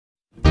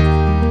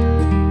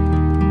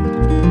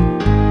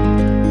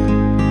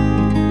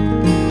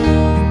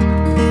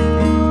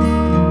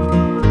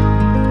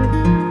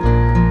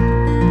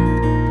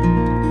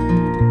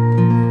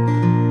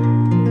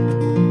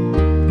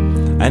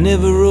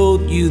never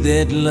wrote you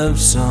that love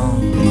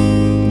song.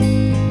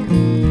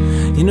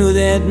 You know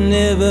that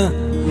never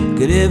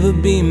could ever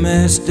be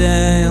my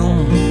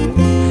style.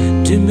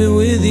 To be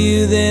with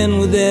you then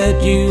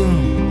without you,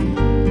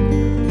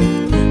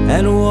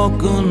 I'd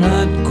walk on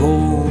hot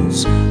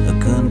coals a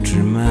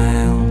country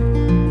mile.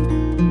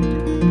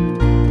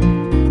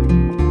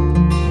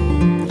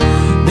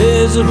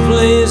 There's a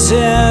place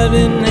out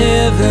in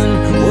heaven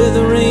where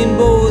the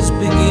rainbows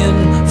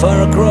begin,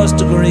 far across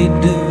the great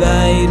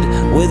divide,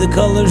 where the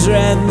colors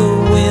ride the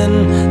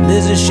wind.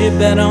 There's a ship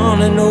out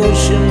on an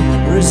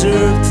ocean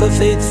reserved for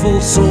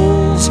faithful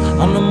souls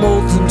on the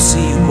molten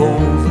sea of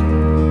gold.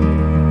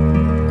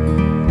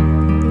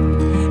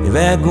 If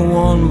I go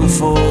on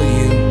before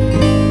you,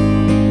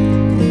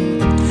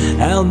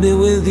 I'll be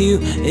with you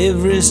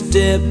every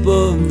step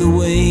of the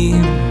way.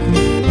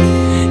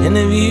 And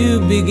if you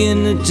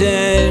begin to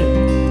tire,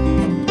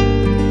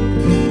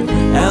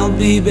 I'll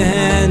be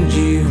behind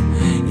you,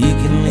 you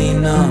can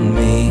lean on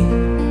me.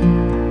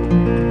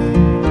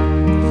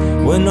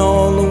 When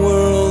all the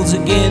world's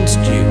against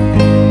you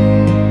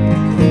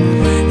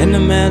and the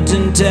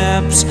mountain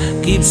tops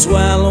keep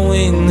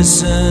swallowing the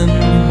sun,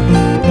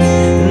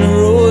 and the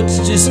road's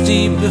just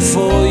steep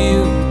before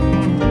you,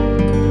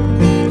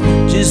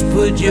 just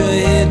put your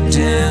head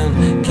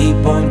down,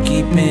 keep on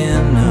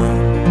keeping on.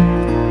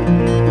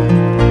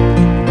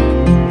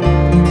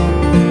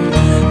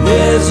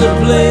 There's a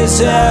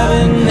place out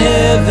in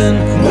heaven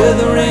where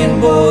the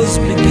rainbows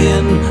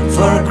begin,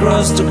 far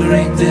across the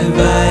great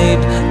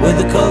divide, where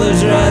the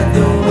colors ride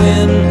the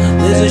wind.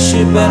 There's a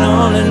ship out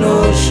on an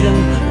ocean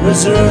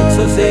reserved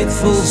for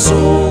faithful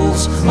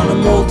souls on a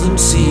molten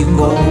sea of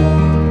gold.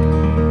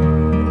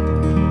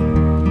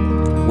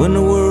 When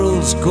the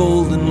world's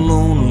cold and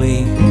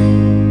lonely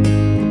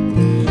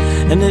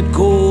and that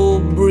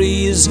cold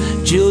breeze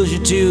chills you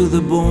to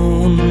the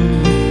bone,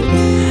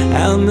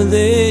 I'll be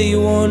there,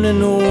 your one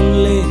and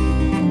only.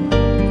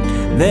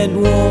 That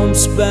warm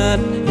spot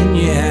in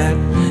your heart,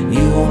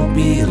 you won't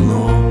be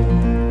alone.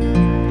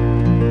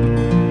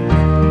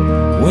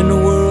 When the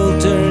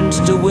world turns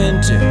to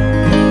winter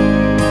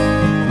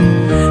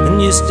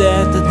and you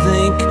start to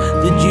think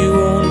that you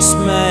won't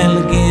smile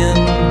again,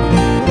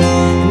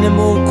 and them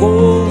old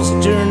coals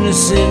turn to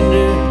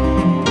cinder,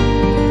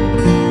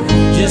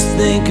 just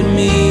think of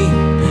me,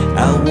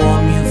 I'll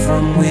warm you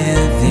from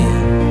within.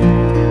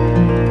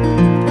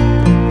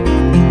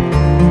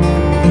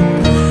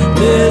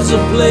 There's a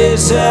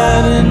place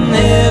out in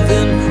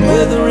heaven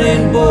where the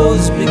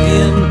rainbows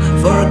begin,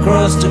 far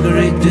across the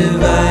great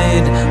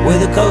divide, where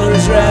the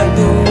colors ride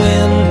the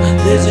wind.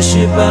 There's a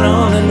ship out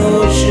on an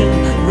ocean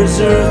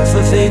reserved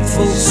for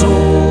faithful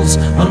souls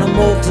on a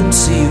molten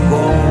sea of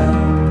gold.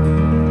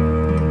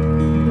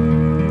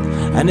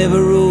 I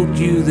never wrote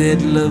you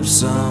that love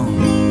song.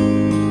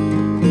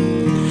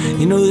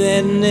 You know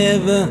that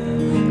never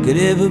could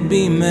ever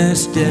be my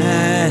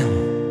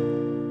style.